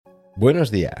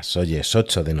Buenos días, hoy es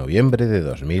 8 de noviembre de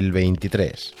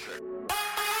 2023.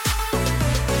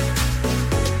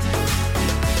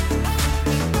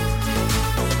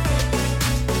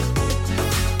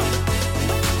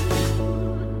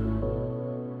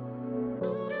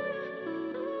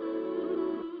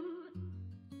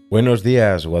 Buenos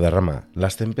días, Guadarrama.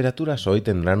 Las temperaturas hoy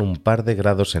tendrán un par de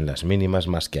grados en las mínimas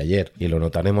más que ayer y lo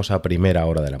notaremos a primera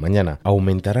hora de la mañana.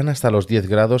 Aumentarán hasta los 10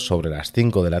 grados sobre las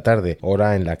 5 de la tarde,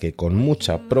 hora en la que con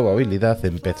mucha probabilidad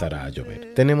empezará a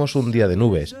llover. Tenemos un día de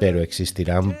nubes, pero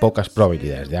existirán pocas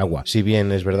probabilidades de agua. Si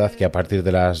bien es verdad que a partir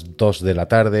de las 2 de la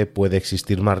tarde puede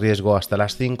existir más riesgo, hasta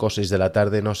las 5 o 6 de la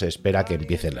tarde no se espera que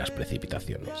empiecen las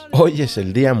precipitaciones. Hoy es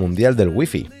el Día Mundial del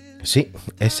Wi-Fi. Sí,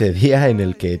 ese día en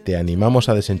el que te animamos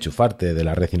a desenchufarte de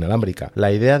la red inalámbrica.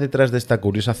 La idea detrás de esta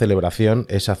curiosa celebración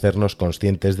es hacernos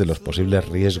conscientes de los posibles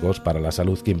riesgos para la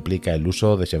salud que implica el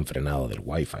uso desenfrenado del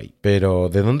Wi-Fi. Pero,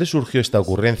 ¿de dónde surgió esta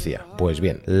ocurrencia? Pues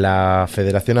bien, la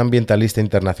Federación Ambientalista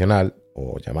Internacional,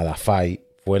 o llamada FAI,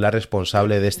 fue la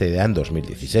responsable de esta idea en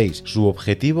 2016. Su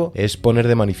objetivo es poner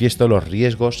de manifiesto los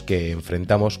riesgos que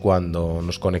enfrentamos cuando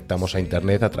nos conectamos a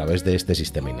Internet a través de este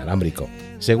sistema inalámbrico.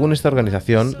 Según esta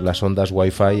organización, las ondas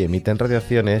Wi-Fi emiten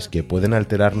radiaciones que pueden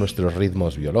alterar nuestros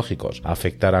ritmos biológicos,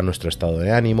 afectar a nuestro estado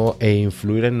de ánimo e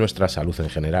influir en nuestra salud en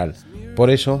general. Por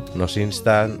eso, nos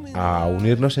instan a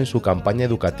unirnos en su campaña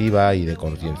educativa y de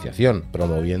concienciación,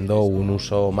 promoviendo un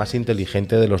uso más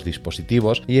inteligente de los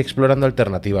dispositivos y explorando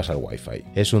alternativas al Wi-Fi.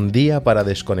 Es un día para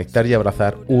desconectar y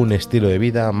abrazar un estilo de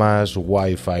vida más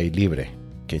Wi-Fi libre.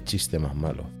 ¡Qué chiste más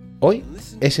malo! Hoy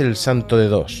es el santo de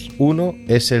dos. Uno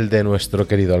es el de nuestro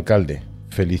querido alcalde.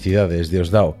 Felicidades,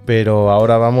 Diosdado. Pero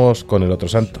ahora vamos con el otro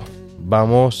santo.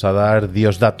 Vamos a dar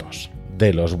Diosdatos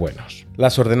de los buenos.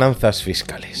 Las ordenanzas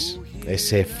fiscales.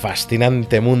 Ese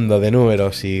fascinante mundo de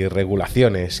números y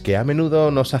regulaciones que a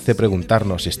menudo nos hace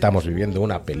preguntarnos si estamos viviendo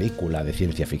una película de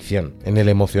ciencia ficción. En el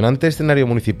emocionante escenario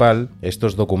municipal,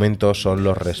 estos documentos son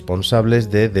los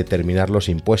responsables de determinar los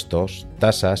impuestos,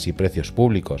 tasas y precios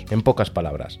públicos. En pocas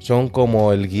palabras, son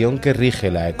como el guión que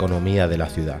rige la economía de la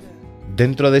ciudad.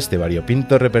 Dentro de este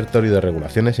variopinto repertorio de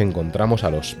regulaciones encontramos a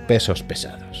los pesos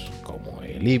pesados,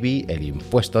 el IBI, el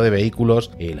impuesto de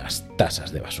vehículos y las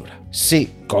tasas de basura.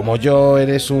 Sí, como yo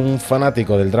eres un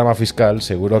fanático del drama fiscal,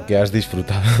 seguro que has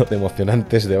disfrutado de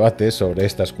emocionantes debates sobre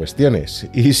estas cuestiones.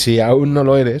 Y si aún no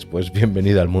lo eres, pues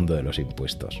bienvenido al mundo de los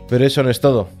impuestos. Pero eso no es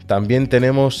todo. También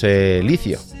tenemos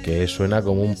Licio, que suena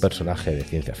como un personaje de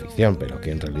ciencia ficción, pero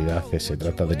que en realidad se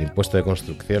trata del impuesto de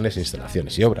construcciones,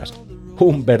 instalaciones y obras.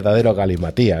 Un verdadero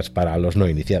galimatías para los no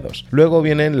iniciados. Luego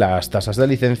vienen las tasas de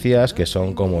licencias, que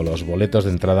son como los boletos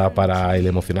de entrada para el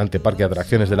emocionante parque de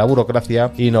atracciones de la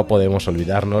burocracia, y no podemos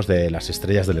olvidarnos de las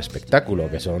estrellas del espectáculo,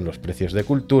 que son los precios de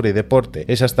cultura y deporte.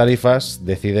 Esas tarifas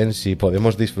deciden si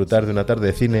podemos disfrutar de una tarde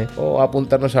de cine o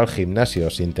apuntarnos al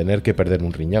gimnasio sin tener que perder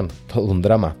un riñón. Todo un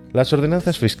drama. Las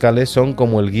ordenanzas fiscales son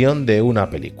como el guión de una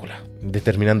película,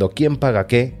 determinando quién paga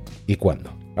qué y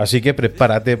cuándo. Así que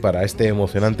prepárate para este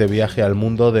emocionante viaje al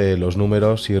mundo de los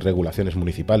números y regulaciones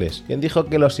municipales. ¿Quién dijo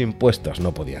que los impuestos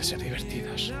no podían ser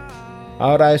divertidos?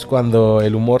 Ahora es cuando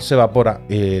el humor se evapora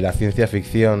y la ciencia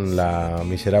ficción, la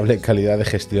miserable calidad de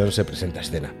gestión se presenta a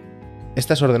escena.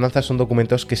 Estas ordenanzas son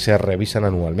documentos que se revisan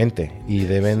anualmente y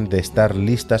deben de estar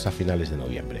listas a finales de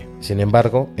noviembre. Sin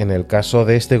embargo, en el caso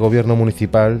de este gobierno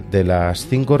municipal, de las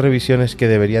 5 revisiones que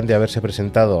deberían de haberse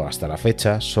presentado hasta la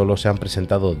fecha, solo se han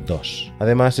presentado 2.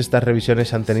 Además, estas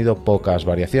revisiones han tenido pocas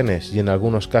variaciones y en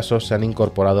algunos casos se han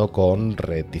incorporado con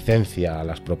reticencia a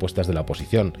las propuestas de la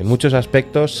oposición. En muchos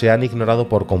aspectos se han ignorado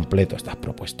por completo estas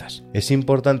propuestas. Es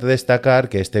importante destacar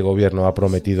que este gobierno ha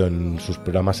prometido en sus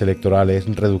programas electorales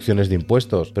reducciones de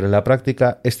impuestos, pero en la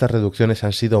práctica estas reducciones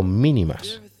han sido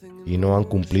mínimas y no han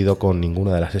cumplido con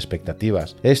ninguna de las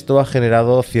expectativas. Esto ha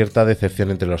generado cierta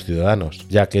decepción entre los ciudadanos,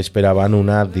 ya que esperaban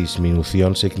una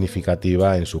disminución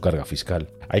significativa en su carga fiscal.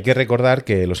 Hay que recordar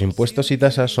que los impuestos y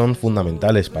tasas son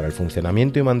fundamentales para el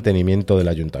funcionamiento y mantenimiento del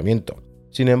ayuntamiento.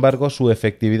 Sin embargo, su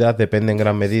efectividad depende en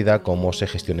gran medida cómo se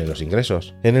gestionen los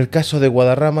ingresos. En el caso de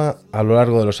Guadarrama, a lo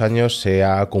largo de los años se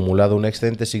ha acumulado un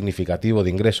excedente significativo de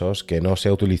ingresos que no se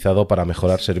ha utilizado para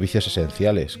mejorar servicios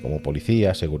esenciales como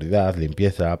policía, seguridad,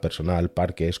 limpieza, personal,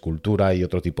 parques, cultura y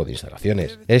otro tipo de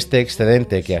instalaciones. Este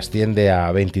excedente, que asciende a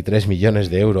 23 millones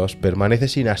de euros, permanece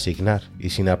sin asignar y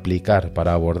sin aplicar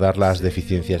para abordar las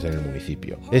deficiencias en el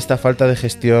municipio. Esta falta de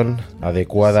gestión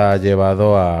adecuada ha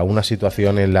llevado a una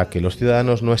situación en la que los ciudadanos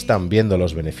ciudadanos no están viendo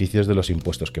los beneficios de los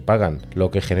impuestos que pagan,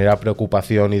 lo que genera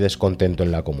preocupación y descontento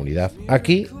en la comunidad.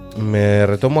 Aquí me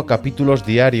retomo a capítulos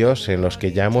diarios en los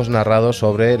que ya hemos narrado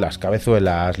sobre las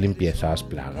cabezuelas, limpiezas,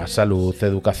 plagas, salud,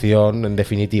 educación, en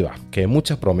definitiva, que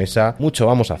mucha promesa, mucho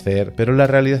vamos a hacer, pero la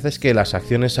realidad es que las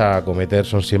acciones a acometer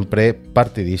son siempre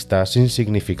partidistas,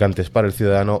 insignificantes para el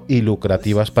ciudadano y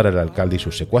lucrativas para el alcalde y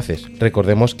sus secuaces.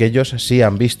 Recordemos que ellos sí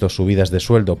han visto subidas de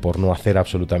sueldo por no hacer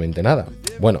absolutamente nada.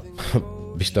 Bueno,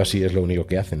 visto así es lo único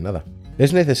que hacen, nada.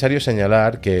 Es necesario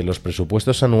señalar que los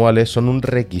presupuestos anuales son un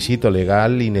requisito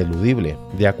legal ineludible.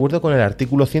 De acuerdo con el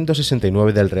artículo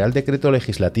 169 del Real Decreto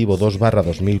Legislativo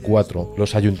 2/2004,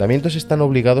 los ayuntamientos están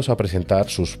obligados a presentar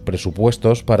sus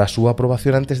presupuestos para su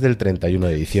aprobación antes del 31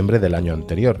 de diciembre del año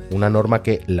anterior, una norma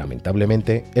que,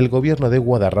 lamentablemente, el gobierno de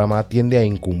Guadarrama tiende a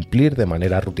incumplir de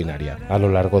manera rutinaria. A lo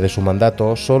largo de su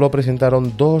mandato, solo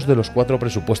presentaron 2 de los 4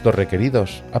 presupuestos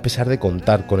requeridos, a pesar de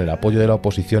contar con el apoyo de la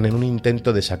oposición en un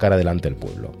intento de sacar adelante el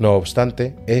pueblo. No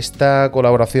obstante, esta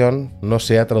colaboración no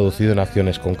se ha traducido en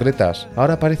acciones concretas.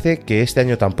 Ahora parece que este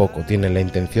año tampoco tienen la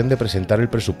intención de presentar el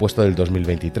presupuesto del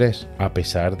 2023, a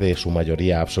pesar de su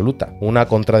mayoría absoluta. Una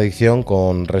contradicción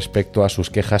con respecto a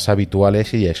sus quejas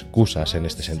habituales y excusas en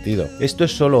este sentido. Esto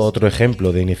es solo otro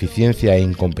ejemplo de ineficiencia e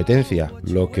incompetencia,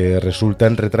 lo que resulta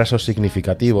en retrasos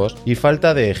significativos y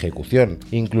falta de ejecución,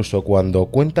 incluso cuando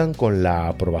cuentan con la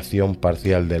aprobación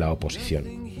parcial de la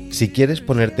oposición. Si quieres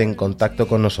ponerte en contacto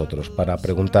con nosotros para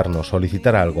preguntarnos,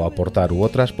 solicitar algo, aportar u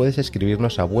otras, puedes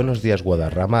escribirnos a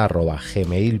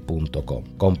buenosdíasguadarrama@gmail.com.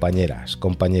 Compañeras,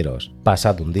 compañeros,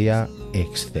 pasad un día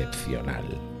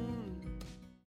excepcional.